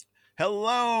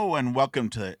Hello and welcome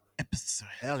to episode.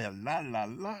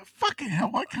 Fucking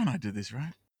hell, why can't I do this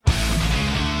right?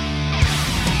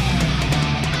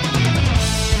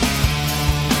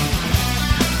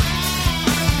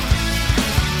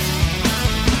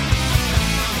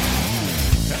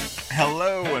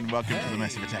 Hello and welcome to the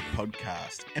Massive Attack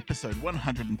Podcast, episode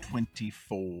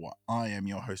 124. I am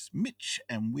your host, Mitch,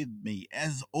 and with me,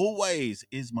 as always,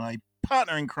 is my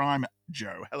partner in crime,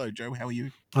 Joe. Hello, Joe. How are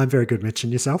you? I'm very good, Mitch.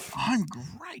 And yourself? I'm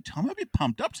great. I'm a bit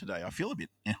pumped up today. I feel a bit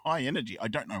high energy. I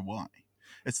don't know why.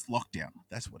 It's lockdown.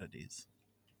 That's what it is.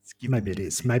 Maybe it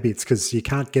is. Maybe it's because you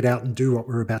can't get out and do what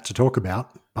we're about to talk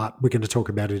about, but we're going to talk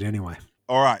about it anyway.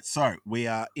 All right. So we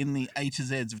are in the A to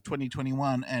Zs of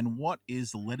 2021. And what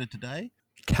is the letter today?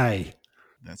 K.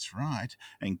 That's right.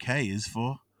 And K is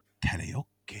for karaoke,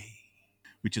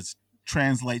 which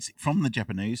translates from the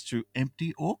Japanese to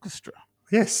empty orchestra.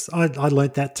 Yes, I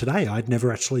learned that today. I'd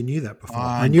never actually knew that before.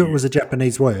 I knew it was a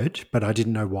Japanese word, but I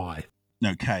didn't know why.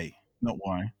 No, K, not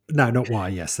Y. No, not why.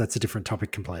 Yes, that's a different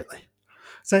topic completely.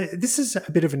 So this is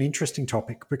a bit of an interesting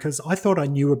topic because I thought I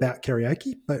knew about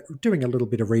karaoke, but doing a little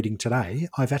bit of reading today,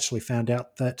 I've actually found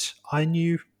out that I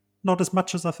knew not as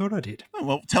much as I thought I did. Oh,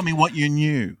 well, tell me what you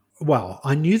knew. Well,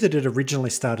 I knew that it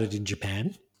originally started in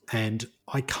Japan, and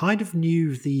I kind of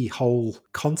knew the whole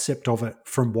concept of it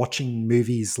from watching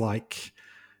movies like,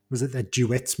 was it that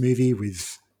Duets movie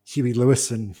with Huey Lewis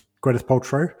and Gwyneth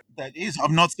Paltrow? That is. I've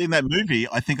not seen that movie.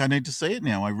 I think I need to see it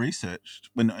now. I researched.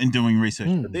 When in doing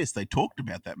research for this, they talked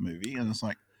about that movie, and it's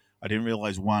like, I didn't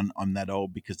realize, one, I'm that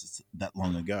old because it's that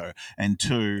long ago, and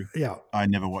two, I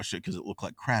never watched it because it looked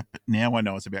like crap. But now I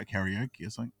know it's about karaoke.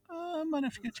 It's like, I might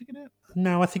have to go check it out.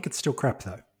 No, I think it's still crap,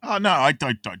 though. Oh, no, I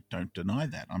don't deny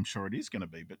that. I'm sure it is going to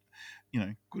be, but,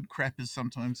 good crap is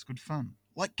sometimes good fun,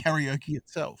 like karaoke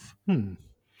itself.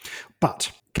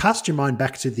 But cast your mind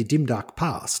back to the dim, dark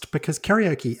past, because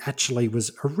karaoke actually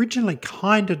was originally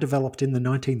kind of developed in the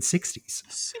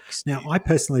 1960s. Now, I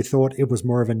personally thought it was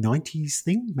more of a 90s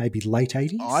thing, maybe late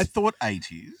 80s. I thought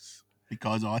 80s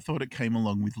because I thought it came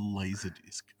along with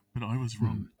Laserdisc, but I was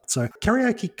wrong. So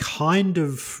karaoke kind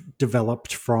of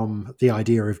developed from the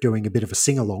idea of doing a bit of a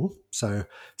sing-along. So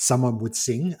someone would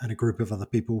sing and a group of other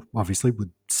people obviously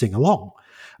would sing along.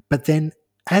 But then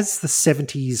as the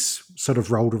 70s sort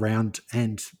of rolled around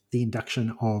and the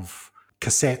induction of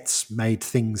cassettes made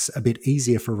things a bit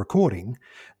easier for recording,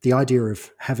 the idea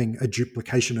of having a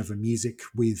duplication of a music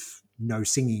with no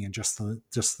singing and just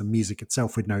the music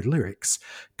itself with no lyrics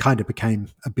kind of became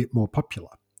a bit more popular.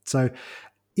 So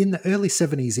in the early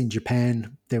 70s in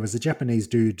Japan, there was a Japanese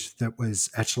dude that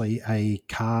was actually a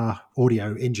car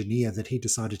audio engineer that he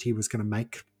decided he was going to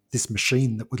make this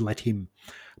machine that would let him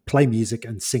play music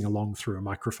and sing along through a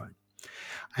microphone.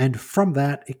 And from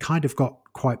that, it kind of got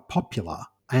quite popular.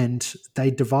 And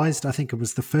they devised, I think it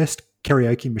was the first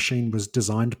karaoke machine was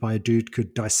designed by a dude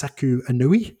called Daisaku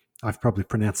Inui. I've probably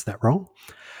pronounced that wrong.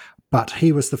 But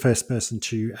he was the first person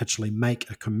to actually make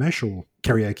a commercial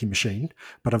karaoke machine.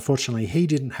 But unfortunately, he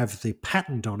didn't have the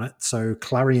patent on it. So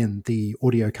Clarion, the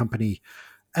audio company,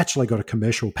 actually got a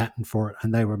commercial patent for it.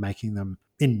 And they were making them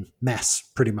in mass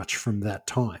pretty much from that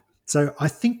time. So I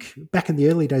think back in the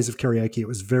early days of karaoke, it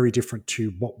was very different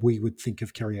to what we would think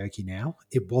of karaoke now.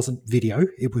 It wasn't video.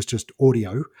 It was just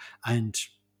audio. And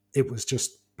it was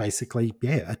just basically,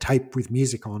 a tape with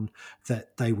music on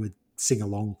that they would sing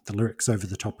along the lyrics over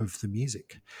the top of the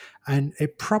music. And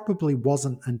it probably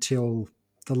wasn't until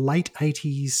the late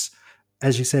 80s,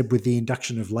 as you said, with the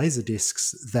induction of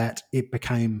laserdiscs, that it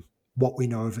became what we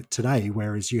know of it today,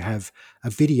 whereas you have a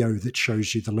video that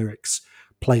shows you the lyrics,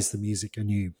 plays the music, and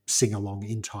you sing along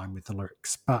in time with the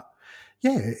lyrics. But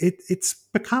it's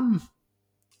become,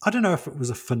 I don't know if it was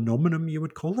a phenomenon you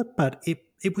would call it, but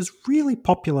it was really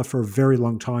popular for a very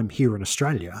long time here in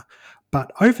Australia.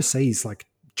 But overseas, like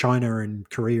China and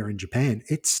Korea and Japan,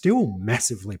 it's still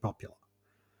massively popular.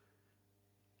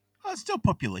 It's still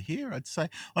popular here, I'd say.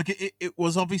 Like it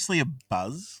was obviously a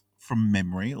buzz from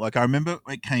memory. Like I remember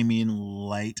it came in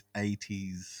late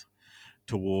 80s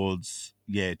towards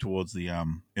the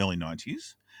early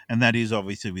 90s. And that is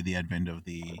obviously with the advent of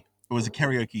it was a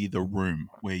karaoke, the room,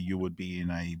 where you would be in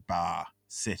a bar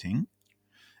setting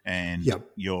and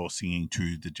you're singing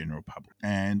to the general public.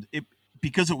 And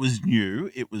because it was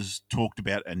new, it was talked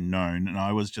about and known, and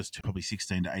I was just probably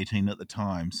 16 to 18 at the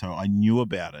time, so I knew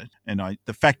about it, and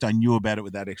the fact I knew about it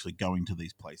without actually going to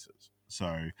these places.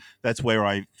 So that's where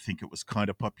I think it was kind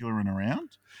of popular and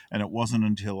around, and it wasn't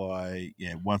until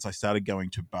once I started going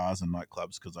to bars and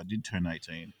nightclubs, because I did turn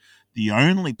 18, the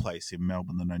only place in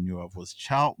Melbourne that I knew of was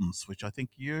Charlton's, which I think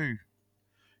you're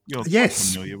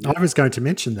yes, familiar with. I was going to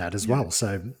mention that as well.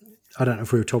 So I don't know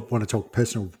if want to talk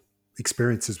personal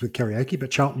experiences with karaoke, but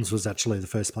Charlton's was actually the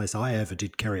first place I ever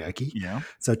did karaoke. Yeah.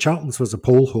 So Charlton's was a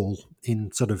pool hall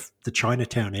in sort of the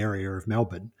Chinatown area of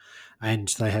Melbourne, and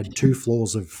they had Yeah. 2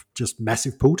 floors of just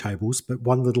massive pool tables, but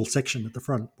one little section at the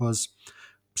front was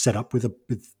set up with a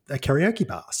karaoke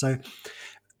bar. So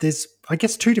there's, I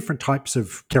guess, 2 different types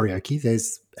of karaoke.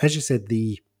 There's, as you said,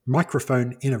 the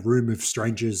microphone in a room of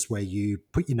strangers where you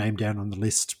put your name down on the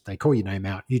list, they call your name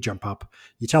out, you jump up,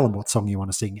 you tell them what song you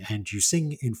want to sing, and you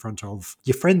sing in front of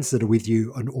your friends that are with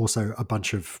you and also a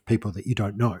bunch of people that you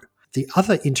don't know. The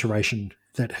other iteration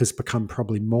that has become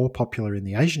probably more popular in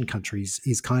the Asian countries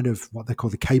is kind of what they call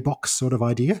the K box sort of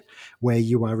idea, where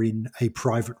you are in a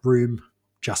private room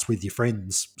just with your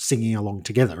friends singing along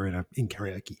together in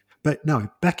karaoke. But no,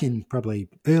 back in probably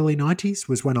early 90s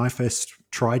was when I first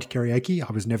tried karaoke.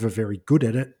 I was never very good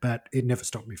at it, but it never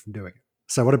stopped me from doing it.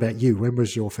 So, what about you? When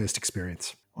was your first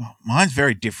experience? Well, mine's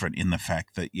very different in the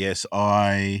fact that yes,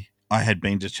 I had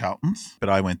been to Charlton's, but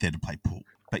I went there to play pool.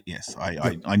 But yes,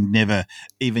 Yep. I never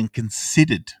even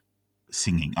considered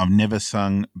singing. I've never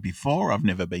sung before. I've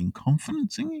never been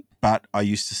confident singing, but I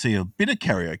used to see a bit of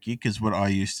karaoke because what I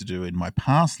used to do in my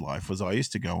past life was I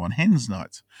used to go on hens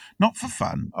nights, not for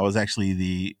fun. I was actually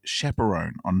the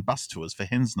chaperone on bus tours for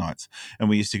hens nights, and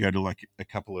we used to go to like a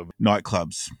couple of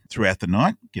nightclubs throughout the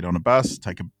night. Get on a bus,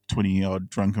 take a 20 odd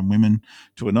drunken women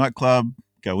to a nightclub.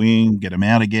 Go in, get them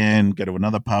out again, go to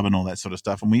another pub, and all that sort of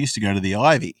stuff. And we used to go to the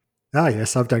Ivy. Ah,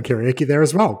 yes, I've done karaoke there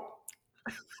as well.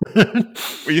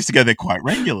 We used to go there quite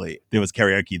regularly. There was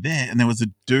karaoke there, and there was a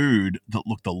dude that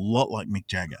looked a lot like Mick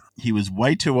Jagger. He was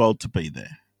way too old to be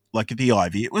there. Like at the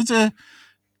Ivy, it was a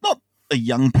not a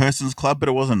young person's club, but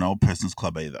it wasn't an old person's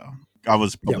club either. Yep. I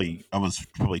was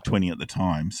probably 20 at the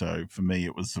time, so for me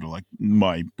it was sort of like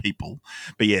my people.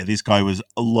 But yeah, this guy was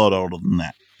a lot older than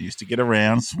that. He used to get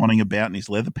around swanning about in his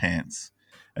leather pants,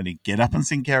 and he'd get up and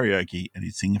sing karaoke, and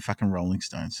he'd sing a fucking Rolling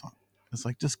Stones song. It's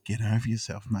like, just get over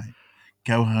yourself, mate.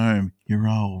 Go home. You're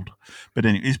old. But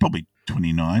anyway, he's probably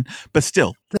 29, but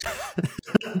still.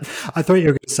 I thought you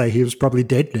were going to say he was probably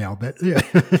dead now, but yeah.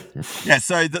 Yeah,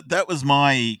 so that was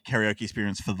my karaoke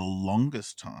experience for the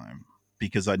longest time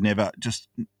because I'd never just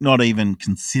not even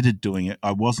considered doing it.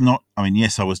 I was not, I mean,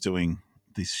 yes, I was doing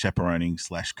this chaperoning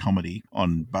 / comedy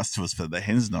on bus tours for the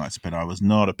hens nights, but I was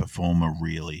not a performer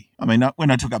really. I mean,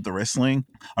 when I took up the wrestling,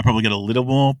 I probably got a little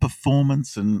more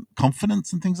performance and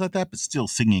confidence and things like that, but still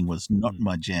singing was not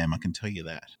my jam, I can tell you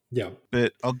that. Yeah.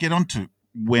 But I'll get on to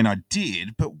when I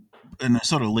did, but and it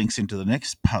sort of links into the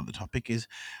next part of the topic is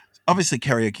obviously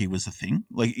karaoke was a thing.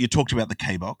 Like you talked about the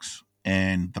K box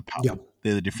and the pub. Yeah.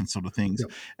 They're the different sort of things.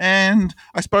 Yeah. And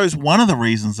I suppose one of the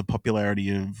reasons the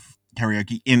popularity of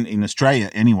karaoke in Australia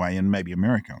anyway, and maybe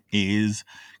America, is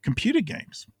computer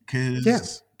games Yeah.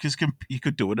 because you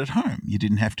could do it at home. You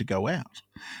didn't have to go out.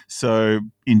 So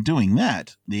in doing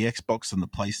that, the Xbox and the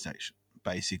PlayStation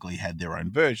basically had their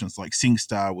own versions. Like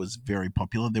SingStar was very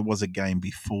popular. There was a game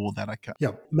before that. I can't.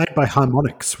 Yeah. Made by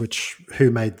Harmonix, who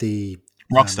made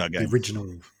Rockstar the games.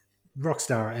 original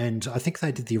Rockstar, and I think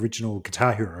they did the original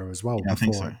Guitar Hero as well Yeah, I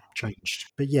think before so. it changed.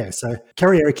 But yeah, so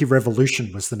Karaoke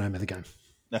Revolution was the name of the game.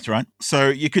 That's right. So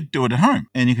you could do it at home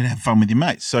and you could have fun with your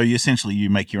mates. So you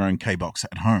make your own K box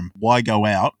at home. Why go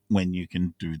out when you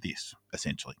can do this,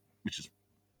 essentially, which is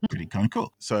pretty kind of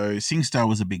cool. So SingStar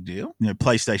was a big deal. You know,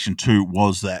 PlayStation 2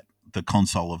 was the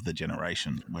console of the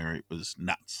generation where it was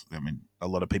nuts. I mean, a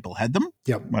lot of people had them.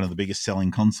 Yep. One of the biggest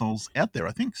selling consoles out there,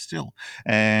 I think, still.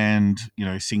 And, you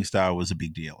know, SingStar was a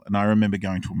big deal. And I remember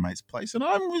going to a mate's place and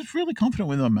I was really confident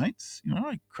with my mates. You know,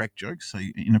 I cracked jokes,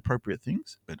 say inappropriate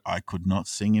things, but I could not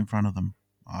sing in front of them.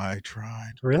 I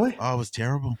tried. Really? I was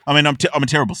terrible. I mean, I'm a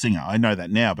terrible singer. I know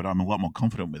that now, but I'm a lot more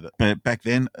confident with it. But back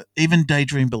then, even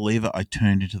Daydream Believer, I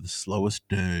turned into the slowest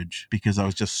dirge because I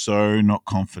was just so not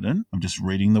confident. I'm just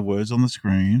reading the words on the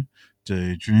screen.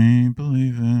 Daydream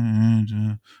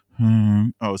Believer.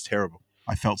 I was terrible.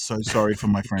 I felt so sorry for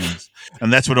my friends.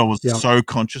 And that's what I was Yeah. so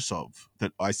conscious of,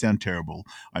 that I sound terrible.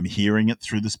 I'm hearing it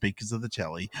through the speakers of the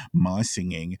telly, my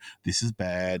singing. This is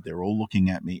bad. They're all looking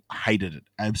at me. I hated it.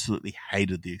 Absolutely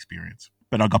hated the experience.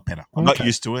 But I got better. I got Okay.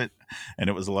 used to it, and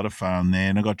it was a lot of fun.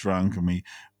 Then I got drunk, and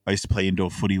I used to play indoor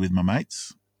footy with my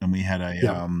mates, and we had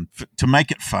Yeah. to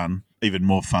make it fun, even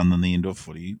more fun than the indoor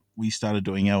footy. We started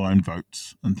doing our own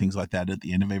votes and things like that at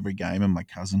the end of every game, and my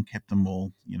cousin kept them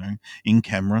all, you know, in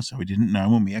camera, so we didn't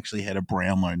know. And we actually had a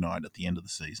Brownlow night at the end of the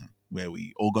season where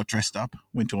we all got dressed up,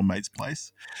 went to a mate's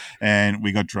place, and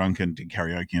we got drunk and did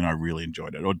karaoke, and I really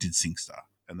enjoyed it. Or did SingStar,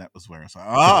 and that was where I was like,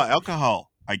 Yeah.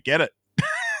 alcohol, I get it.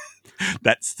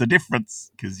 That's the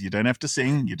difference, because you don't have to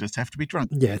sing, you just have to be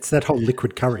drunk. Yeah, it's that whole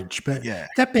liquid courage. But Yeah.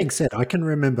 that being said, I can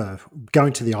remember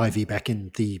going to the Ivy back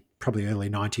in the probably early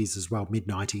 90s as well, mid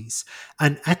 90s,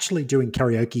 and actually doing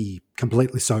karaoke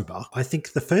completely sober. I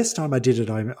think the first time I did it,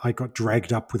 I got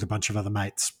dragged up with a bunch of other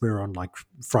mates. We were on like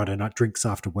Friday night drinks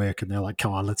after work, and they're like,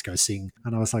 come on, let's go sing.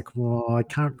 And I was like, well, I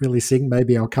can't really sing.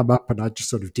 Maybe I'll come up. And I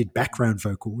just sort of did background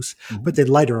vocals. But then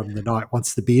later on in the night,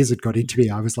 once the beers had got into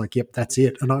me, I was like, yep, that's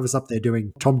it. And I was up there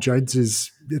doing Tom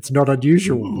Jones's It's Not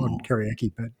Unusual on Ooh,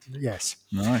 karaoke. But yes.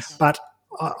 nice. But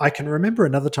I can remember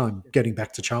another time getting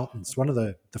back to Charlton's. One of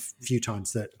the few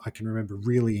times that I can remember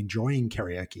really enjoying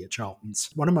karaoke at Charlton's.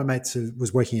 One of my mates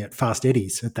was working at Fast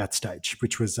Eddie's at that stage,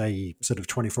 which was a sort of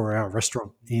 24-hour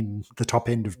restaurant in the top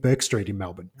end of Burke Street in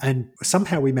Melbourne. And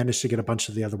somehow we managed to get a bunch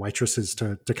of the other waitresses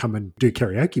to come and do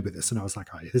karaoke with us. And I was like,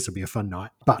 oh, this will be a fun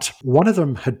night. But one of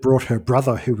them had brought her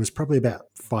brother, who was probably about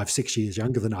 5-6 years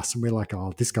younger than us. And we're like,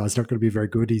 oh, this guy's not going to be very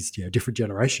good. He's a different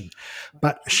generation.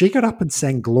 But she got up and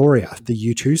sang Gloria, the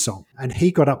U2 song, and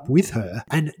he got up with her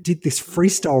and did this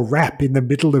freestyle rap in the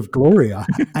middle of Gloria,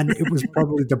 and it was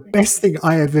probably the best thing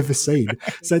I have ever seen.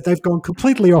 So they've gone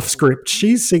completely off script.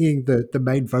 She's singing the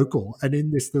main vocal, and in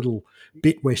this little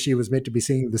bit where she was meant to be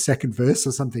singing the second verse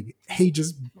or something, he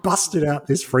just busted out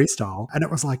this freestyle, and it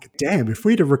was like, damn, if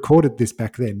we'd have recorded this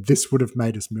back then, this would have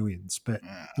made us millions. But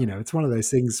it's one of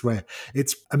those things where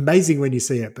it's amazing when you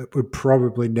see it, but would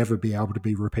probably never be able to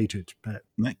be repeated. But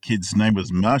That kid's name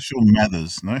was Marshall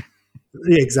Mathers, no?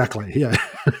 yeah, exactly. Yeah.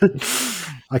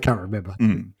 I can't remember.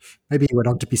 Maybe he went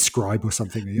on to be scribe or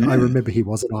something. Yeah. I remember he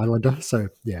was an Islander. So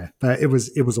yeah, but it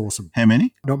was awesome. How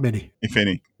many? Not many. If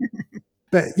any.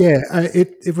 But yeah,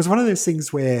 it was one of those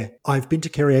things where I've been to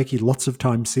karaoke lots of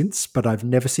times since, but I've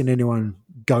never seen anyone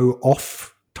go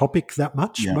off topic that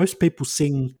much. Yeah. Most people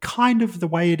sing kind of the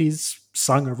way it is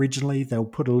sung originally. They'll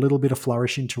put a little bit of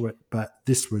flourish into it, but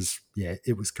this was,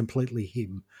 it was completely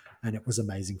him, and it was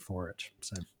amazing for it.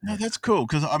 So no, that's cool,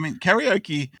 because I mean,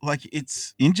 karaoke, like,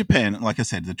 it's in Japan, like I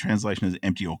said, the translation is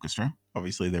empty orchestra.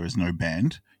 Obviously, there is no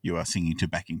band. You are singing to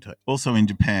backing tape. Also in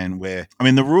Japan, where, I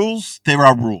mean, there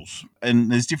are rules. And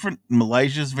there's different,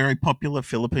 Malaysia's very popular,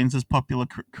 Philippines is popular,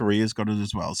 Korea's got it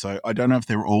as well. So I don't know if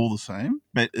they're all the same,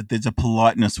 but there's a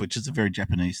politeness, which is a very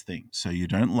Japanese thing. So you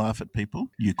don't laugh at people.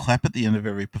 You clap at the end of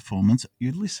every performance.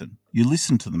 You listen. You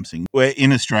listen to them sing. Where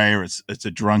in Australia, it's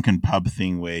a drunken pub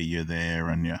thing where you're there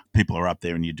and people are up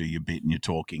there and you do your bit and you're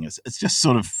talking. It's just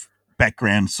sort of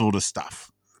background sort of stuff.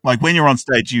 Like when you're on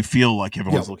stage, you feel like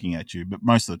everyone's looking at you, but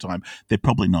most of the time they're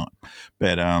probably not.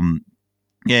 But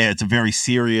it's a very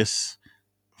serious,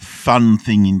 fun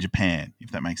thing in Japan, if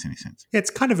that makes any sense.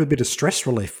 It's kind of a bit of stress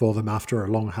relief for them after a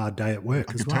long, hard day at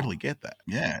work as well. I totally get that.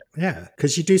 Yeah. Yeah,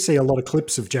 because you do see a lot of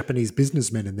clips of Japanese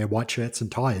businessmen in their white shirts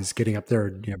and ties getting up there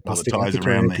and busting all the ties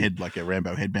around the head like a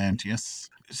Rambo headband.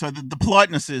 Yes. So the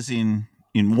politeness is in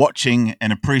watching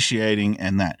and appreciating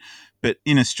and that. But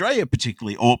in Australia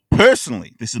particularly, or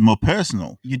personally, this is more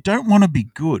personal, you don't want to be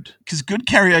good, because good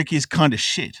karaoke is kind of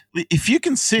shit. If you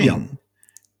can sing,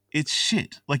 it's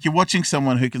shit. Like you're watching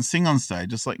someone who can sing on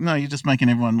stage. It's like, no, you're just making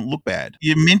everyone look bad.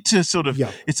 You're meant to sort of,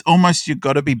 it's almost you've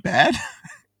got to be bad.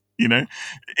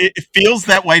 It feels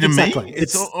that way to me.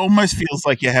 It almost feels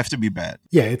like you have to be bad.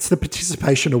 Yeah, it's the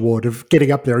participation award of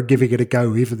getting up there and giving it a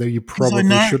go, even though you probably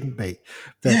shouldn't be.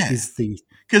 That is the...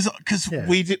 Because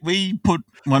we put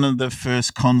one of the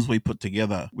first cons we put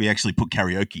together, we actually put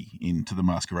karaoke into the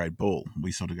Masquerade Ball.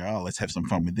 We sort of go, let's have some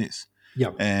fun with this.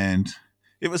 Yep. And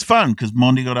it was fun because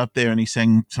Mondi got up there and he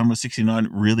sang Summer 69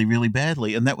 really, really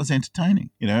badly, and that was entertaining.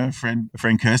 A friend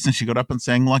Kirsten, she got up and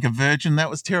sang Like a Virgin. That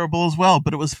was terrible as well,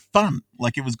 but it was fun.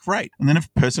 Like, it was great. And then if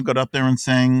a person got up there and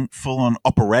sang full-on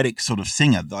operatic sort of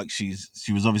singer, like she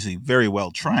was obviously very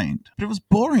well trained, but it was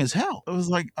boring as hell. It was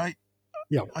like, I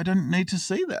don't need to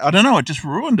see that. I don't know. It just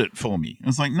ruined it for me.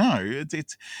 It's like, no,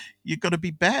 it's you've got to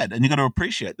be bad and you've got to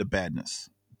appreciate the badness.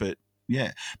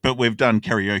 But we've done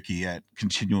karaoke at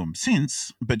Continuum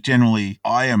since, but generally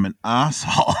I am an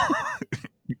asshole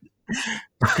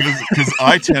because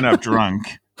I turn up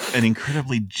drunk and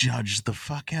incredibly judge the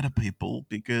fuck out of people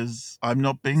because I'm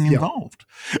not being involved.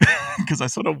 Because I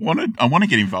sort of want to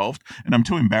get involved and I'm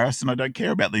too embarrassed and I don't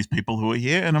care about these people who are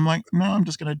here. And I'm like, no, I'm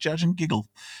just going to judge and giggle.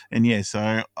 And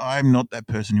so I'm not that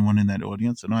person you want in that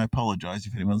audience. And I apologize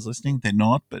if anyone's listening. They're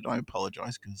not, but I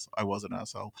apologize because I was an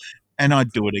asshole. And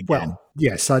I'd do it again. Well,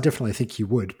 yes, I definitely think you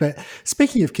would. But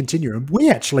speaking of Continuum, we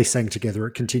actually sang together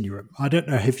at Continuum. I don't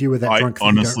know if you were that I drunk that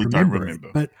you don't honestly don't remember it, remember.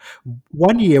 but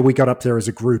one year we got up there as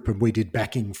a group and we did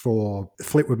backing for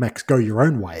Fleetwood Mac's Go Your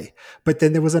Own Way. But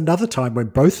then there was another time when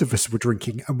both of us were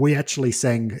drinking and we actually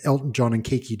sang Elton John and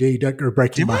Kiki D, Don't Go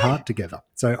Breaking Did My we? Heart together.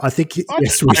 So I think, I,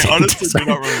 yes, we I sang. honestly So do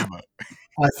not remember.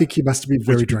 I think you must have been Which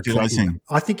very bit drunk did I that year. sing?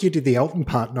 I think you did the Elton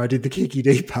part and I did the Kiki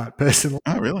D part personally.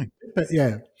 Oh, really? But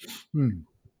yeah. Hmm.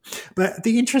 But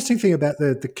the interesting thing about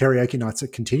the karaoke nights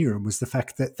at Continuum was the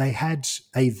fact that they had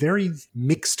a very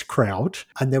mixed crowd,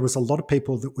 and there was a lot of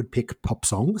people that would pick pop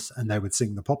songs and they would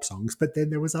sing the pop songs. But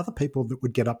then there was other people that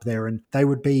would get up there and they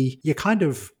would be your kind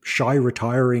of shy,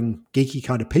 retiring, geeky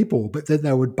kind of people, but then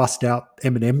they would bust out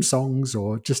Eminem songs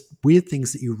or just weird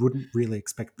things that you wouldn't really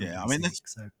expect them to Yeah, be I mean, singing. that's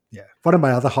So yeah, one of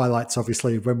my other highlights,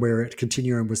 obviously, when we were at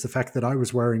Continuum was the fact that I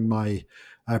was wearing my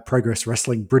Progress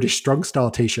Wrestling British Strong Style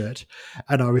t-shirt,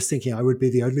 and I was thinking I would be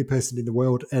the only person in the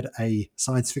world at a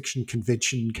science fiction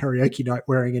convention karaoke night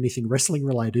wearing anything wrestling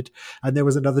related. And there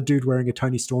was another dude wearing a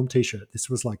Tony Storm t-shirt. This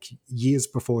was like years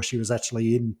before she was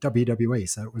actually in WWE.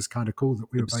 So it was kind of cool that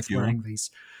we were both obscure. wearing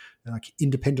these like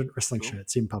independent wrestling Cool.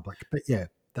 shirts in public. But yeah,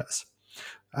 that's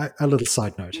a little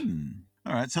side note.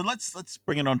 All right, so let's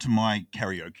bring it on to my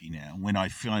karaoke now. When I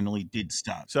finally did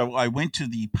start, so I went to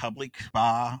the public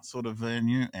bar sort of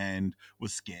venue and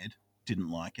was scared,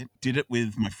 didn't like it. Did it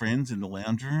with my friends in the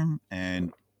lounge room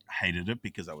and hated it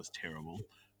because I was terrible.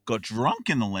 Got drunk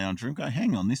in the lounge room. Go,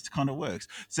 hang on, this kind of works.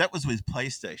 So that was with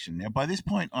PlayStation. Now by this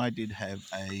point, I did have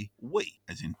a Wii,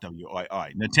 as in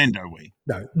WII, Nintendo Wii.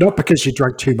 No, not because you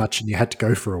drank too much and you had to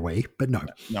go for a wee, but no.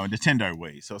 No, a Nintendo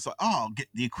Wii. So it's like, oh, I'll get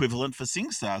the equivalent for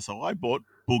SingStar. So I bought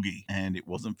Boogie, and it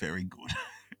wasn't very good.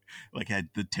 Like, had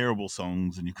the terrible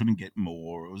songs, and you couldn't get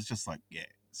more. It was just like, yeah,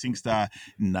 SingStar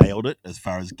nailed it as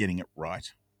far as getting it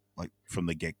right, like from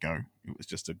the get go. It was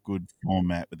just a good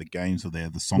format with the games were there.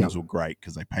 The songs Yep. were great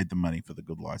because they paid the money for the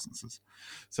good licenses.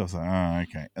 So I was like, oh,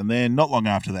 okay. And then not long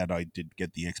after that, I did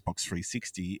get the Xbox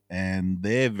 360, and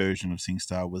their version of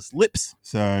SingStar was Lips.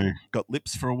 So got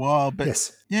Lips for a while, but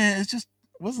Yes. yeah, it just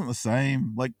wasn't the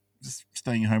same. Like just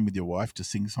staying home with your wife to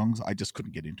sing songs, I just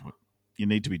couldn't get into it. You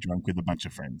need to be drunk with a bunch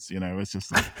of friends. It's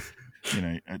just like,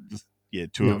 just yeah,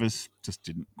 two of Yep. us just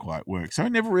didn't quite work. So I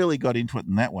never really got into it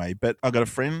in that way. But I got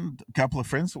a couple of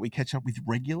friends that we catch up with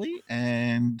regularly,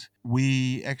 and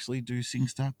we actually do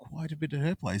SingStar quite a bit at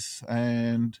her place.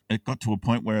 And it got to a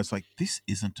point where it's like, this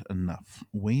isn't enough.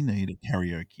 We need a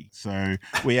karaoke. So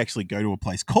we actually go to a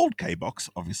place called K-Box.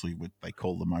 Obviously, they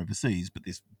call them overseas, but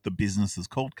the business is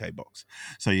called K-Box.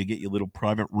 So you get your little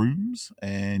private rooms,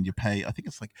 and you pay, I think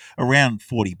it's like around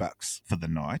 $40 for the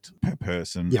night per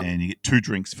person, Yep. and you get 2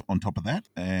 drinks on top of that,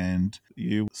 and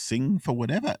you sing for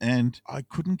whatever. And I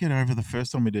couldn't get over the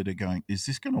first time we did it going, is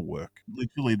this going to work?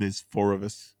 Literally, there's 4 of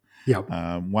us. Yep.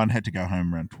 One had to go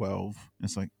home around 12.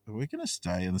 It's like, are we going to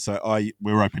stay? And so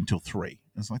we're open till 3.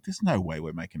 It's like, there's no way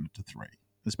we're making it to 3,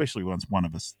 especially once one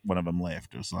of them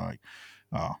left. It was like,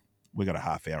 oh, we got a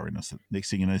half hour in us. Next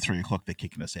thing you know, 3 o'clock, they're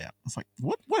kicking us out. It's like,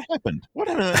 what happened? What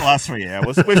happened in the last 3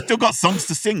 hours? We've still got songs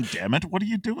to sing, damn it. What are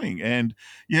you doing? And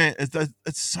yeah,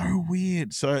 it's so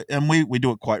weird. So, and we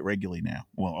do it quite regularly now.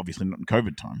 Well, obviously not in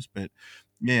COVID times, but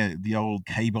yeah, the old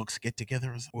K-Box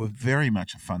get-togethers were very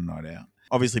much a fun night out.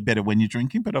 Obviously better when you're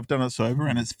drinking, but I've done it sober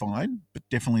and it's fine, but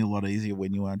definitely a lot easier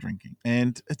when you are drinking.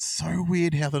 And it's so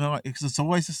weird how the night, because it's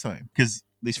always the same. Because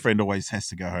this friend always has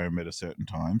to go home at a certain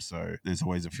time. So there's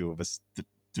always a few of us that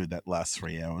do that last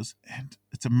 3 hours. And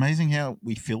it's amazing how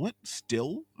we feel it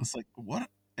still. It's like, what?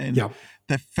 And Yep.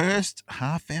 the first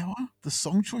half hour, the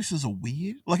song choices are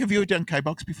weird. Like, have you ever done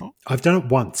K-Box before? I've done it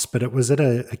once, but it was at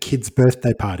a kid's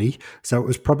birthday party. So it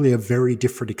was probably a very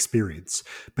different experience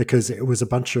because it was a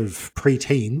bunch of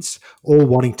preteens all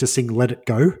wanting to sing Let It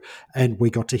Go. And we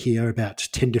got to hear about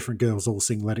 10 different girls all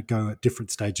sing Let It Go at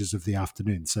different stages of the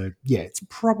afternoon. So yeah, it's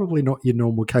probably not your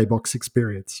normal K-Box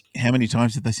experience. How many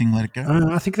times did they sing Let It Go?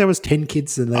 I think there was 10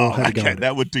 kids and they all Oh, had to go okay, on it.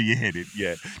 that would do your head in.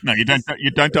 Yeah, no, you don't.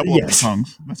 You don't double up the Yes.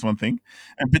 songs. That's one thing.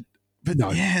 And but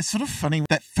No. yeah, it's sort of funny.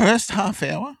 That first half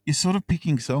hour, you're sort of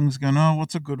picking songs, going, "Oh,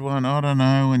 what's a good one? I don't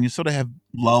know." And you sort of have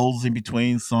lulls in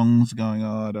between songs, going,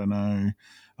 "Oh, I don't know.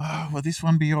 Oh, will this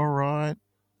one be all right?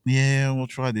 Yeah, we'll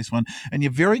try this one." And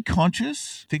you're very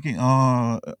conscious, thinking,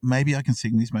 "Oh, maybe I can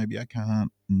sing this, maybe I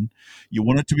can't." And you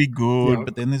want it to be good, Yeah.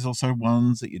 but then there's also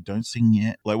ones that you don't sing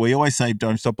yet. Like we always say,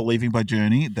 "Don't Stop Believing" by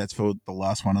Journey. That's for the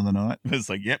last one of the night. It's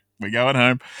like, yep, we're going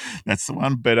home. That's the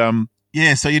one. But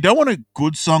Yeah, so you don't want a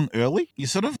good song early. You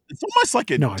sort of, it's almost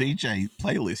like a No. DJ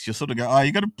playlist. You sort of go, oh,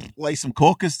 you got to play some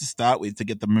corkers to start with to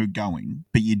get the mood going,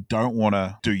 but you don't want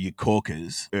to do your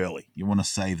corkers early. You want to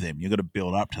save them. You got to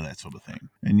build up to that sort of thing,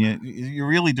 and you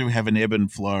really do have an ebb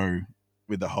and flow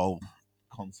with the whole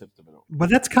concept of it all. But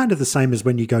that's kind of the same as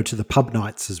when you go to the pub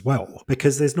nights as well,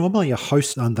 because there's normally a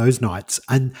host on those nights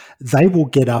and they will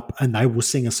get up and they will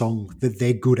sing a song that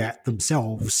they're good at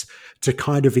themselves to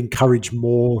kind of encourage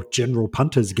more general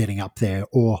punters getting up there.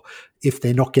 Or if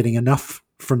they're not getting enough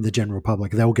from the general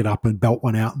public, they'll get up and belt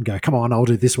one out and go, come on, I'll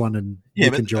do this one and Yeah,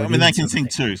 you but can I join mean, in they can sort of sing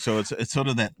thing. too, so it's sort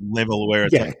of that level where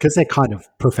it's Yeah, like, because they're kind of and they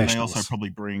also professionals. probably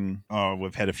bring, oh,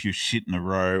 we've had a few shit in a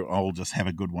row. I'll just have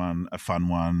a good one, a fun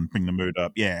one, bring the mood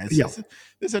up. Yeah, Yeah.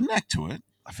 there's a knack to it.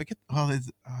 I forget. Oh, there's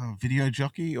a video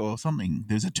jockey or something.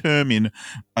 There's a term in,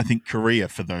 I think, Korea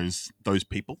for those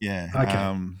people. Yeah,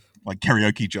 Okay. like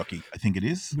karaoke jockey. I think it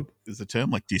is. There's a term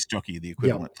like disc jockey, the Yeah.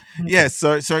 equivalent. Okay. Yeah.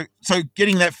 So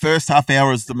getting that first half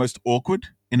hour is the most awkward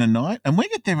in a night, and we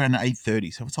get there around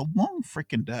 8:30, so it's a long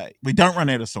freaking day. We don't run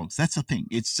out of songs. That's the thing.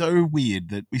 It's so weird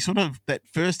that we sort of, that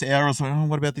first hour is like, oh,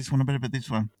 what about this one? What about this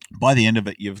one? By the end of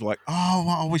it, you've like, oh,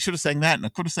 well, we should have sang that, and I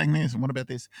could have sang this, and what about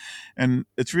this? And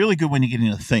it's really good when you get in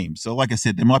a theme. So, like I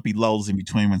said, there might be lulls in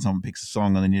between when someone picks a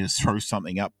song, and then you just throw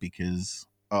something up because,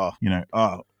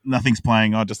 nothing's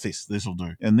playing. Oh, just this will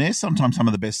do. And there's sometimes some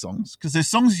of the best songs, because there's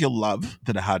songs you'll love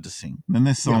that are hard to sing. And then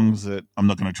there's Yeah. songs that I'm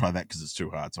not going to try that because it's too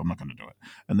hard, so I'm not going to do it.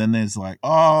 And then there's like,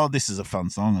 oh, this is a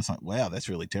fun song. It's like, wow, that's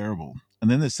really terrible. And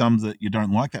then there's some that you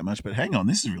don't like that much, but hang on,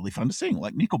 this is really fun to sing,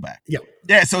 like Nickelback. Yeah.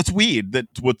 Yeah, so it's weird that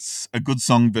what's a good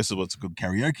song versus what's a good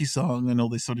karaoke song and all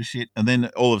this sort of shit. And then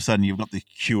all of a sudden you've got the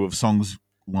queue of songs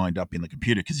lined up in the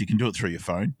computer, because you can do it through your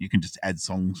phone. You can just add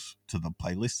songs to the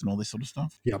playlist and all this sort of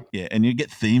stuff. Yeah. Yeah, and you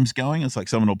get themes going. It's like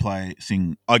someone will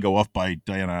sing "I Go Off" by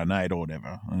Diana Arnade or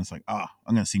whatever, and it's like, I'm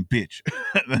going to sing "Bitch,"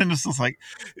 and then it's just like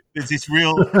there's this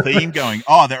real theme going.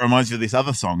 Oh, that reminds you of this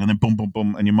other song, and then boom, boom,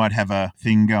 boom, and you might have a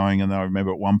thing going. And I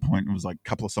remember at one point it was like a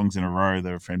couple of songs in a row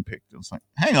that a friend picked. It was like,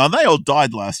 hang on, they all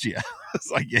died last year. It's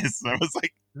like, yes, so it was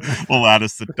like all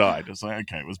artists that died. It's like,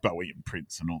 okay, it was Bowie and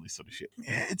Prince and all this sort of shit.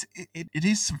 Yeah, it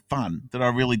is some fun that I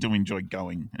really do enjoy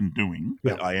going and doing,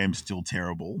 Yeah. but I am still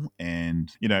terrible.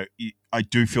 And, I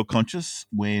do feel conscious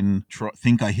when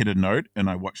think I hit a note and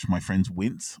I watch my friends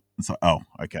wince. It's like, oh,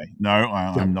 okay, no,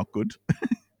 Yeah. I'm not good.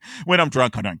 When I'm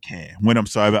drunk, I don't care. When I'm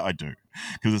sober, I do,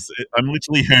 because I'm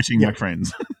literally hurting Yeah. my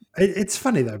friends. It's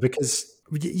funny though, because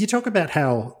you talk about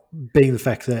how being the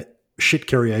fact that shit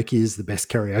karaoke is the best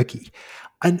karaoke.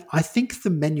 And I think the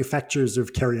manufacturers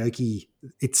of karaoke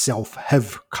itself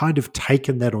have kind of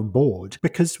taken that on board,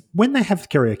 because when they have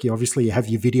karaoke, obviously you have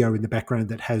your video in the background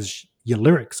that has your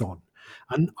lyrics on.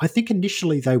 And I think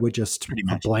initially they were just Pretty a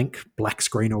much. blank black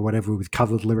screen or whatever with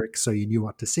covered lyrics so you knew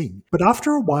what to sing. But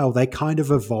after a while, they kind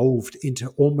of evolved into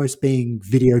almost being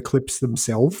video clips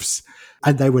themselves.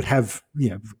 And they would have,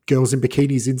 girls in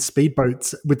bikinis in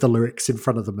speedboats with the lyrics in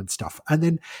front of them and stuff. And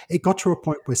then it got to a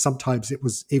point where sometimes it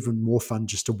was even more fun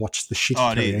just to watch the shitty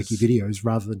Oh, it karaoke is. videos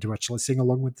rather than to actually sing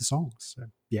along with the songs. So,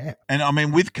 yeah. And I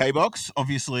mean, with K Box,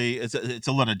 obviously, it's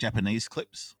a lot of Japanese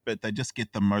clips, but they just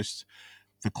get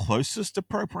the closest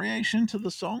appropriation to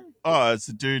the song. Oh, it's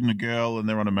a dude and a girl, and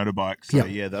they're on a motorbike. So Yeah.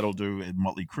 yeah, that'll do a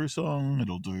Motley Crue song.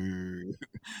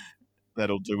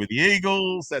 That'll do with the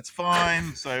Eagles. That's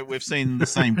fine. So we've seen the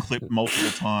same clip multiple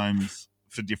times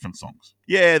for different songs.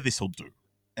 Yeah, this will do,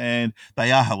 and they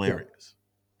are Yeah. hilarious.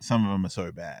 Some of them are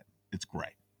so bad, it's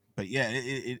great. But yeah,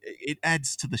 it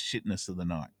adds to the shitness of the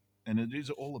night, and it is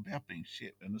all about being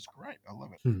shit, and it's great. I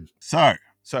love it. Hmm.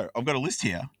 So I've got a list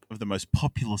here of the most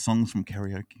popular songs from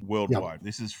karaoke worldwide. Yep.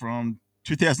 This is from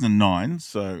 2009,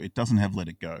 so it doesn't have "Let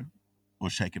It Go" or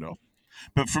 "Shake It Off."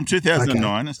 But from Okay.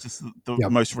 2009, it's just the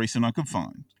Yep. most recent I could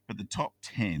find. But the top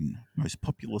 10 most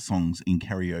popular songs in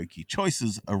karaoke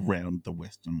choices around the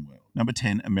Western world. Number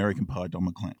 10, American Pie, Don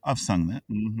McLean. I've sung that.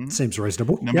 Mm-hmm. Seems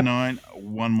reasonable. Number Yep. 9,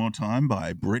 One More Time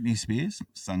by Britney Spears.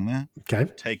 Sung that. Okay.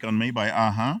 Take On Me by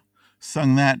Aha.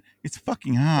 Sung that. It's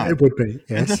fucking hard. It would be,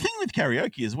 And the yes. thing with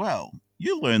karaoke as well,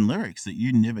 you learn lyrics that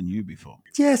you never knew before.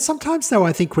 Yeah, sometimes though,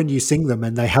 I think when you sing them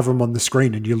and they have them on the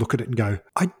screen and you look at it and go,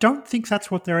 I don't think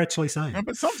that's what they're actually saying. No,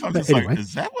 but sometimes But it's like, anyway,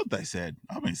 is that what they said?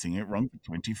 I've been singing it wrong for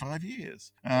 25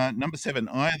 years. Number 7,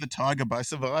 Eye of the Tiger by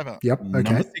Survivor. yep, Number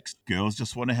okay. 6, Girls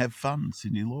Just Want to Have Fun,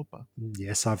 Cyndi Lauper.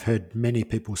 Yes, I've heard many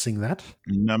people sing that.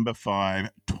 Number 5,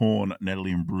 Torn,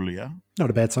 Natalie Imbruglia. Not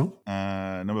a bad song.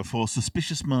 Number 4,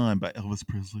 Suspicious Mind by Elvis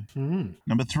Presley. Mm.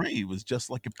 Number 3 was Just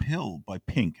Like a Pill by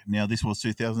Pink. Now, this was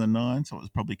 2009, so it was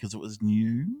probably because it was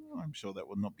new. I'm sure that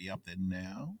would not be up there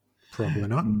now. Probably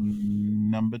not.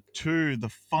 Number 2, The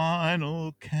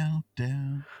Final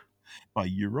Countdown by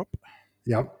Europe.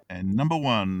 Yep. And number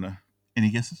 1, any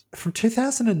guesses? From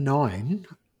 2009,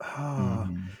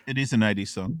 It is an 80s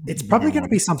song. it's You've got probably to going to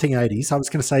wonder. be something 80s. I was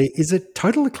going to say, is it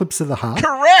Total Eclipse of the Heart?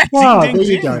 Correct! Ding, Wow, ding, there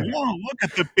you ding. go. Wow, look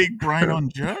at the big brain on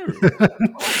Joe.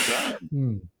 Well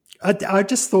done. I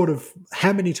just thought of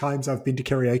how many times I've been to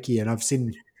karaoke and I've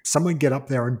seen someone get up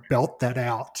there and belt that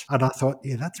out. And I thought,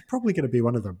 yeah, that's probably going to be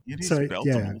one of them. It is So, yeah.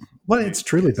 beltable. Well, It it's is,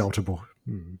 truly yes. beltable.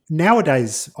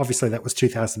 Nowadays, obviously that was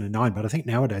 2009, but I think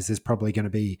nowadays there's probably going to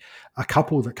be a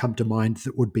couple that come to mind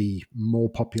that would be more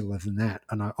popular than that.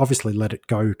 And I obviously let it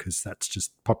go because that's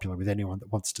just popular with anyone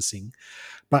that wants to sing.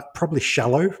 But probably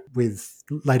Shallow with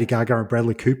Lady Gaga and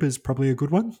Bradley Cooper is probably a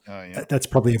good one. Oh, yeah. That's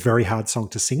probably a very hard song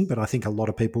to sing, but I think a lot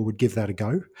of people would give that a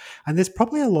go. And there's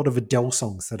probably a lot of Adele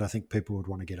songs that I think people would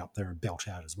want to get up there and belt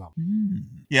out as well.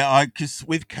 Yeah, because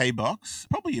with K-Box,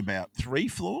 probably about 3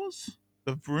 floors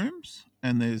of rooms.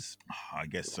 And there's, I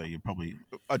guess, so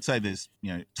I'd say there's,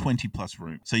 20 plus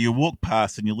rooms. So you walk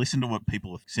past and you listen to what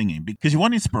people are singing because you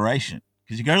want inspiration.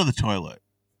 Because you go to the toilet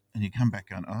and you come back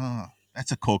going,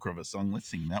 that's a corker of a song. Let's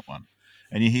sing that one.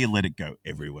 And you hear Let It Go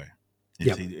everywhere.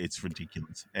 Yep. It's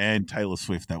ridiculous. And Taylor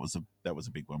Swift, that was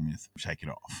a big one with Shake It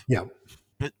Off. Yeah.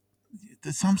 But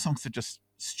there's some songs that are just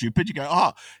stupid. You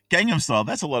go, Gangnam Style,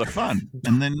 that's a lot of fun.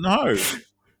 And then no,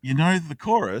 you know the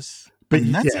chorus, But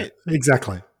and that's yeah, it.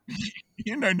 exactly.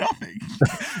 You know nothing.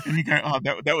 And you go,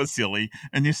 that was silly.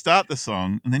 And you start the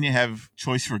song, and then you have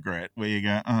Choice Regret, where you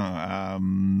go,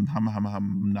 hum,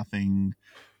 nothing,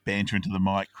 banter into the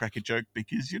mic, crack a joke,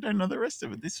 because you don't know the rest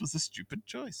of it. This was a stupid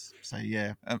choice. So,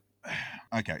 yeah.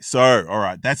 Okay, so, all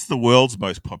right, that's the world's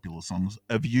most popular songs.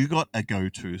 Have you got a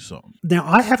go-to song? Now,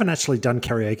 I haven't actually done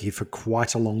karaoke for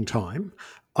quite a long time.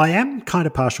 I am kind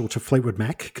of partial to Fleetwood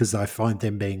Mac because I find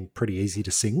them being pretty easy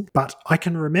to sing. But I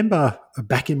can remember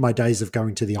back in my days of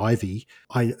going to the Ivy,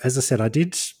 as I said, I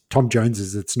did Tom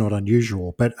Jones's It's Not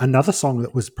Unusual. But another song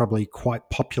that was probably quite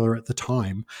popular at the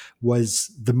time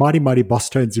was the Mighty Mighty Boss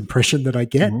Tones Impression That I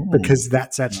Get, because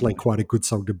that's actually quite a good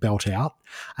song to belt out.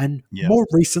 And more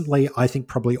recently, I think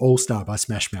probably All Star by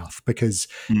Smash Mouth, because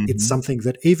it's something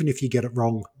that even if you get it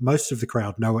wrong, most of the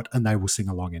crowd know it and they will sing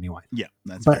along anyway. Yeah,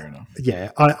 that's fair enough.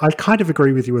 Yeah, I kind of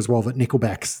agree with you as well that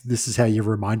Nickelback's This Is How You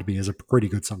Remind Me is a pretty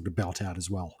good song to belt out as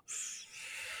well.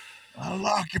 I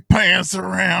lock your pants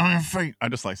around your feet. I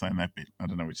just like saying that bit. I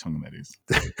don't know which song that is.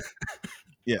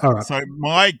 Yeah. All right. So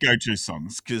my go-to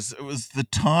songs, because it was the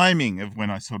timing of when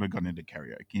I sort of got into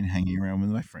karaoke and hanging around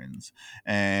with my friends,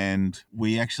 and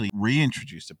we actually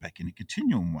reintroduced it back into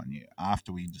Continuum one year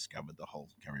after we discovered the whole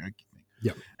karaoke thing.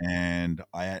 Yep. And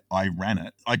I ran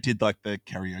it. I did like the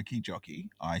karaoke jockey.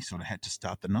 I sort of had to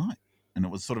start the night. And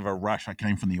it was sort of a rush. I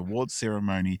came from the awards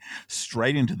ceremony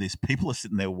straight into this. People are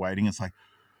sitting there waiting. It's like,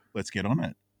 let's get on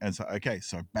it. And so, okay,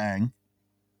 so bang.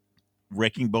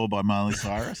 Wrecking Ball by Miley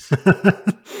Cyrus.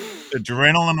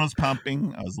 Adrenaline was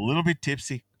pumping. I was a little bit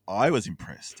tipsy. I was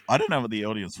impressed. I don't know what the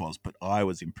audience was, but I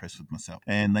was impressed with myself.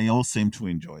 And they all seemed to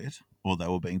enjoy it, or they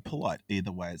were being polite.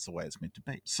 Either way, it's the way it's meant to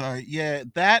be. So, yeah,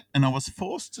 that, and I was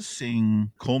forced to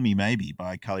sing Call Me Maybe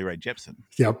by Carly Rae Jepsen.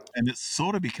 Yep. And it's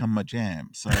sort of become my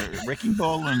jam. So Wrecking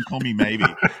Ball and Call Me Maybe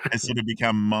has sort of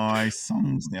become my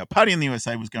songs now. Party in the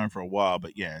USA was going for a while,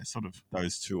 but yeah, sort of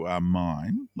those two are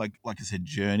mine. Like I said,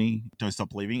 Journey, Don't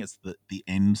Stop Believing. It's the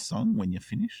end song when you're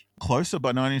finished. Closer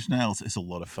by Nine Inch Nails is a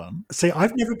lot of fun. See,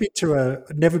 I've never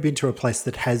been to a place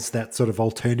that has that sort of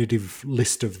alternative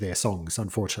list of their songs,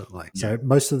 unfortunately. Yeah. So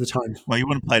most of the time, well, you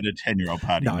wouldn't play at a 10-year-old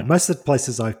party. No, most of the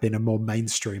places I've been are more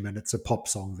mainstream, and it's a pop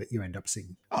song that you end up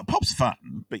singing. Pop's fun,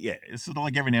 but yeah, it's sort of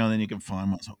like every now and then you can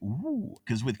find one. It's like, ooh,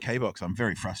 because with K-Box, I'm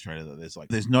very frustrated that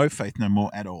there's no Faith No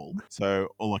More at all. So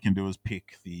all I can do is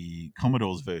pick the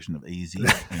Commodore's version of Easy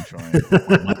and try and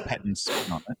put my pattern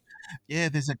spin on it. Yeah,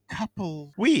 there's a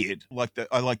couple weird,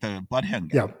 I like the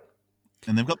Bloodhound Gang. Yeah.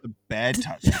 And they've got the Bad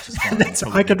Touch, which is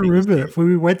fun. I can remember when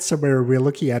we went somewhere and we were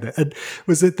looking at it, and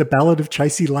was it the Ballad of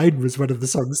Chasey Lane was one of the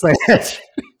songs they had.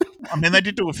 I mean, they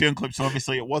did do a film clip, so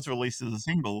obviously it was released as a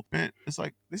single, but it's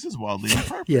like, this is wildly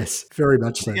inappropriate. Yes, very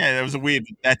much so. Yeah, it was a weird,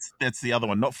 that's the other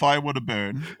one, not Firewater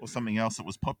Burn or something else that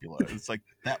was popular. It's like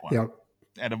that one. Yep.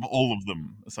 Out of all of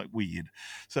them, it's like weird.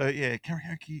 So yeah,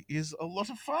 karaoke is a lot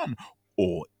of fun.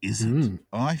 Or is it?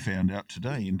 I found out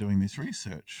today in doing this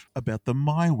research about the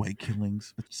My Way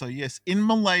killings. So yes, in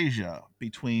Malaysia,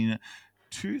 between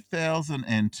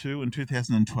 2002 and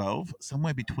 2012,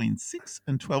 somewhere between 6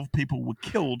 and 12 people were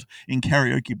killed in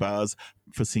karaoke bars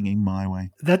for singing My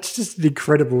Way. That's just an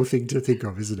incredible thing to think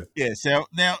of, isn't it? Yeah, so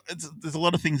now there's a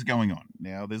lot of things going on.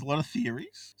 Now, there's a lot of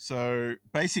theories. So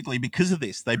basically, because of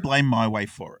this, they blame My Way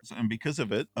for it. And because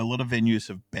of it, a lot of venues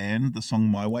have banned the song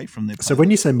My Way from their So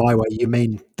when you playlists. say My Way, you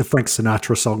mean the Frank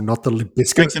Sinatra song, not the Limp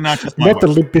Frank Bizkit, Sinatra's My not Way. the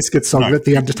Limp Bizkit song No, that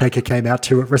The Undertaker came out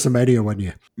to at WrestleMania one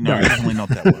year. No, definitely not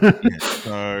that one.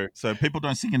 Yeah. So people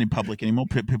don't sing it in public anymore.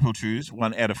 People choose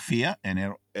one out of fear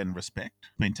and respect.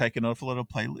 Been taken off a lot of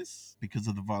playlists because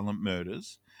of the violent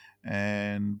murders.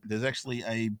 And there's actually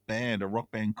a rock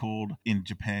band in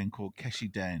Japan called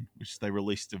Kashidan, which they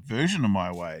released a version of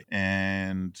My Way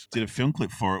and did a film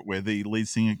clip for it where the lead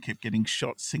singer kept getting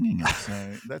shot singing it.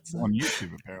 So that's on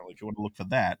YouTube apparently if you want to look for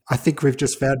that. I think we've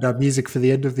just found our music for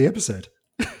the end of the episode.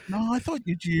 No, I thought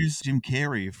you'd use Jim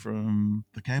Carrey from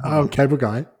The Cable Oh, Guy. Cable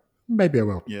Guy. Maybe I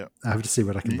will. Yeah. I have to see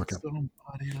what I can look It's up.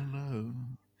 somebody to love.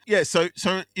 Yeah, so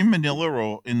in Manila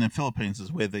or in the Philippines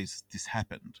is where this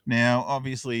happened. Now,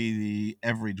 obviously, the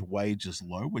average wage is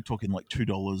low. We're talking like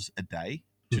 $2 a day,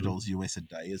 $2 US a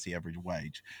day is the average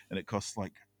wage, and it costs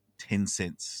like 10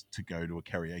 cents to go to a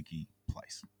karaoke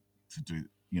place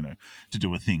to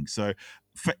do a thing. So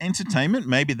for entertainment,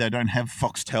 maybe they don't have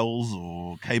Foxtels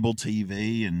or cable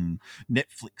TV and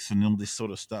Netflix and all this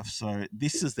sort of stuff. So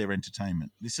this is their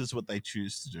entertainment. This is what they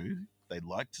choose to do. They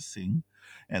like to sing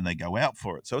and they go out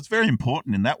for it. So it's very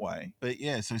important in that way. But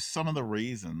yeah, so some of the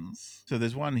reasons. So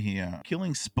there's one here.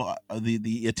 Killing spot.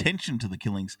 The attention to the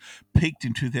killings peaked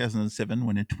in 2007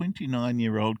 when a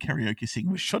 29-year-old karaoke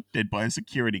singer was shot dead by a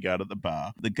security guard at the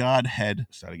bar. The guard had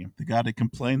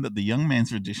complained that the young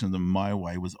man's rendition of My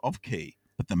Way was off key.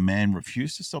 But the man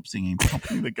refused to stop singing,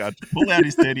 prompting the guard to pull out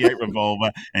his .38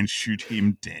 revolver and shoot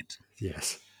him dead.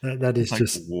 Yes. That is It's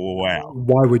just, wow.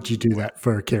 Why would you do that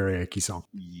for a karaoke song?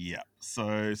 Yeah.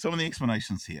 So some of the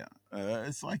explanations here.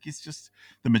 It's just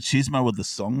the machismo of the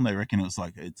song. They reckon it's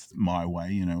My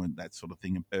Way, and that sort of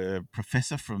thing. A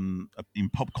professor in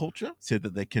pop culture said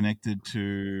that they're connected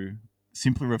to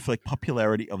simply reflect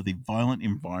popularity of the violent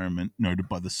environment noted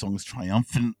by the song's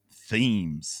triumphant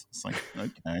themes. It's like,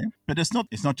 okay. But it's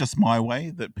not just My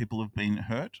Way that people have been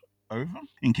hurt over.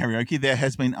 In karaoke, there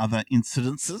has been other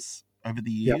incidences over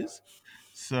the years. Yep.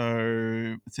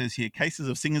 So it says here, cases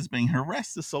of singers being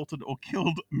harassed, assaulted, or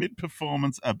killed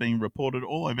mid-performance are being reported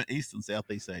all over East and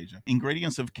Southeast Asia.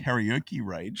 Ingredients of Karaoke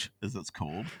Rage, as it's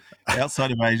called,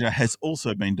 outside of Asia has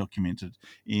also been documented.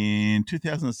 In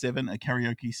 2007, a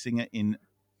karaoke singer in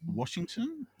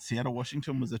Seattle,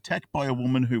 Washington, was attacked by a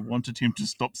woman who wanted him to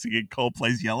stop singing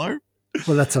Coldplay's Yellow.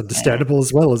 Well, that's understandable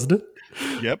as well, isn't it?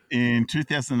 Yep. In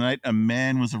 2008, a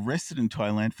man was arrested in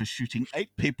Thailand for shooting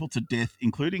 8 people to death,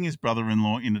 including his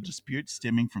brother-in-law, in a dispute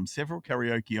stemming from several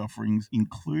karaoke offerings,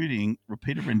 including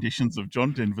repeated renditions of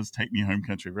John Denver's Take Me Home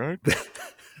Country Road.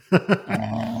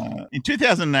 In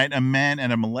 2008, a man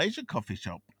at a Malaysia coffee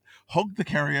shop hogged the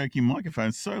karaoke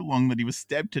microphone so long that he was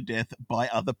stabbed to death by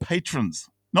other patrons.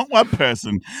 Not one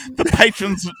person. The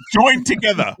patrons joined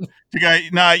together to go,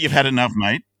 no, you've had enough,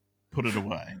 mate. Put it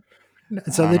away.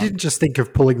 So they didn't just think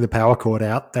of pulling the power cord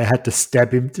out. They had to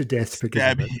stab him to death.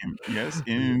 Stab him, yes.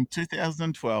 In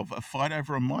 2012, a fight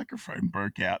over a microphone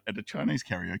broke out at a Chinese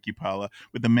karaoke parlor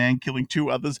with a man killing 2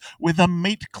 others with a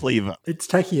meat cleaver. It's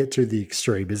taking it to the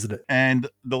extreme, isn't it? And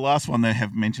the last one they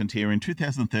have mentioned here, in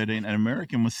 2013, an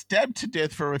American was stabbed to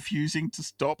death for refusing to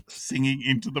stop singing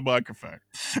into the microphone.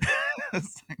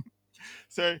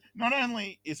 So not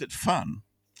only is it fun,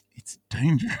 it's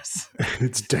dangerous.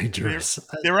 It's dangerous.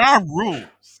 There are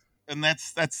rules, and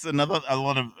that's another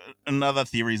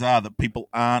theories are that people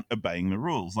aren't obeying the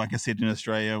rules. Like I said, in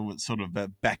Australia, it's sort of a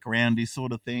backgroundy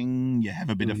sort of thing. You have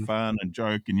a bit of fun and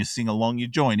joke, and you sing along, you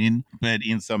join in. But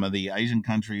in some of the Asian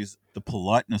countries, the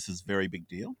politeness is a very big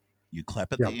deal. You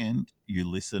clap at the end, you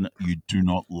listen, you do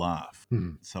not laugh.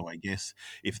 So I guess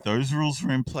if those rules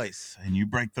are in place and you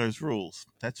break those rules,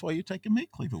 that's why you take a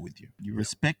meat cleaver with you. You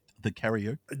respect the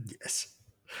karaoke. Yes.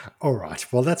 All right.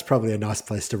 Well, that's probably a nice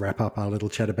place to wrap up our little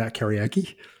chat about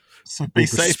karaoke. So be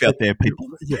safe out there, people.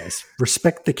 Yes.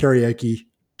 Respect the karaoke.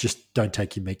 Just don't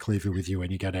take your meat cleaver with you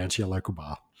when you go down to your local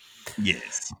bar.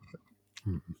 Yes.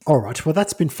 All right. Well,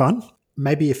 that's been fun.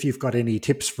 Maybe if you've got any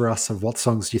tips for us of what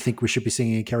songs you think we should be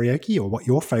singing in karaoke or what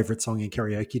your favourite song in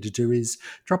karaoke to do is,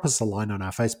 drop us a line on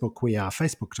our Facebook. We are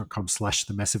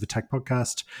facebook.com/The Massive Attack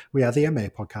Podcast. We are the MA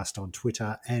Podcast on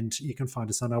Twitter, and you can find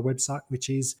us on our website, which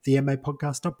is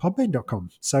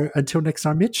themapodcast.podbean.com. So until next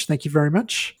time, Mitch, thank you very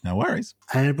much. No worries.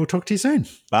 And we'll talk to you soon.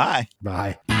 Bye.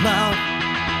 Bye.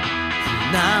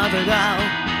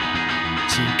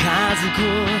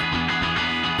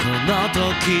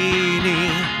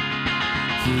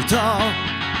 ふと佇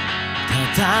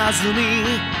み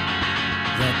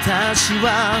私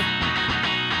は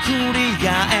振り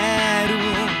返る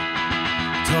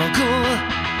遠く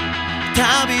旅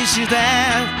して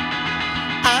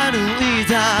歩い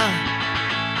た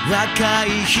若い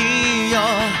日よ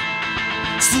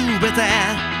すべて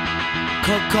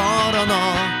心の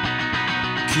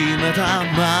決めた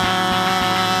ま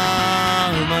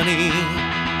まに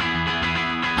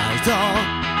愛と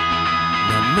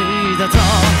涙と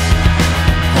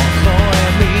微笑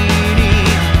みに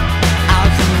溢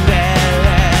れ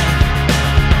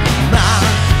今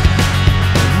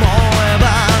思えば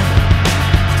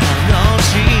楽し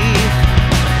い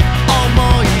思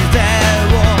い出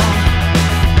を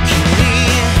君に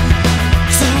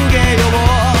告げよう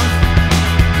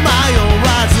迷わ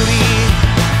ずに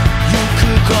行く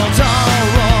こと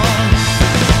を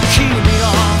君の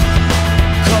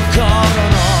心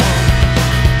の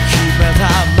決めた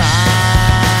ま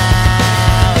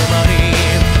まに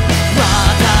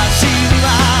私には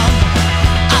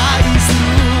愛する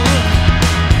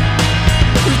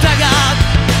歌が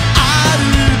ある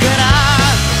から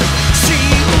信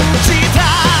じた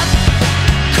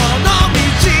この道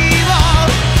を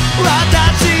私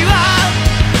は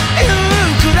行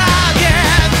くだけ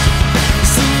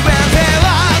全ては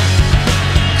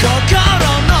心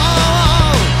の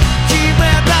決め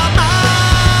たま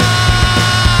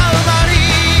まに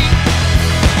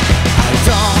愛と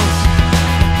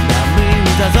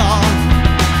涙と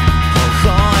微笑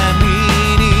み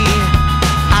に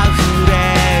溢れ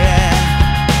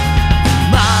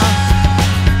今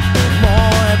思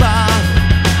えば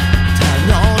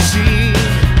楽しい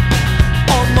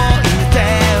思い出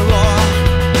を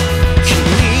君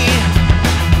に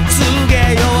告げ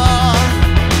よう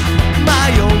迷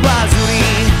わずに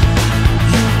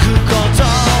行くこと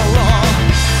を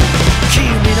君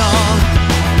の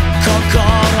心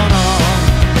の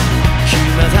決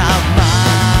めたま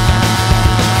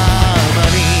ま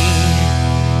に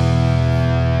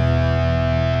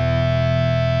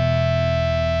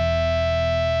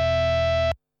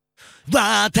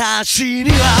私に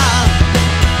は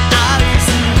愛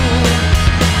する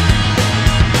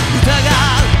歌が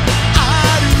あ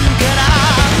るから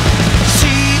信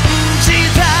じ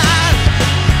た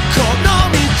この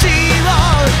道を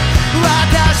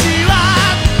私は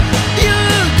行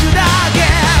くだけ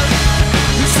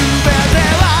全て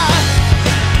は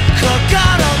心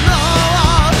の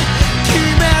決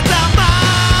めたま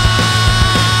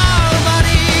まに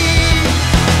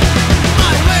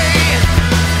My way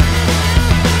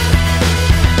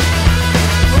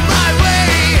My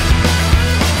way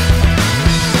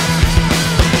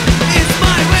It's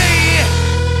my way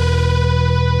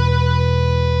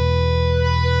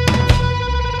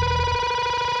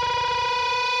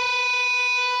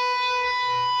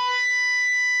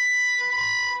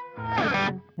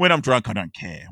When I'm drunk, I don't care.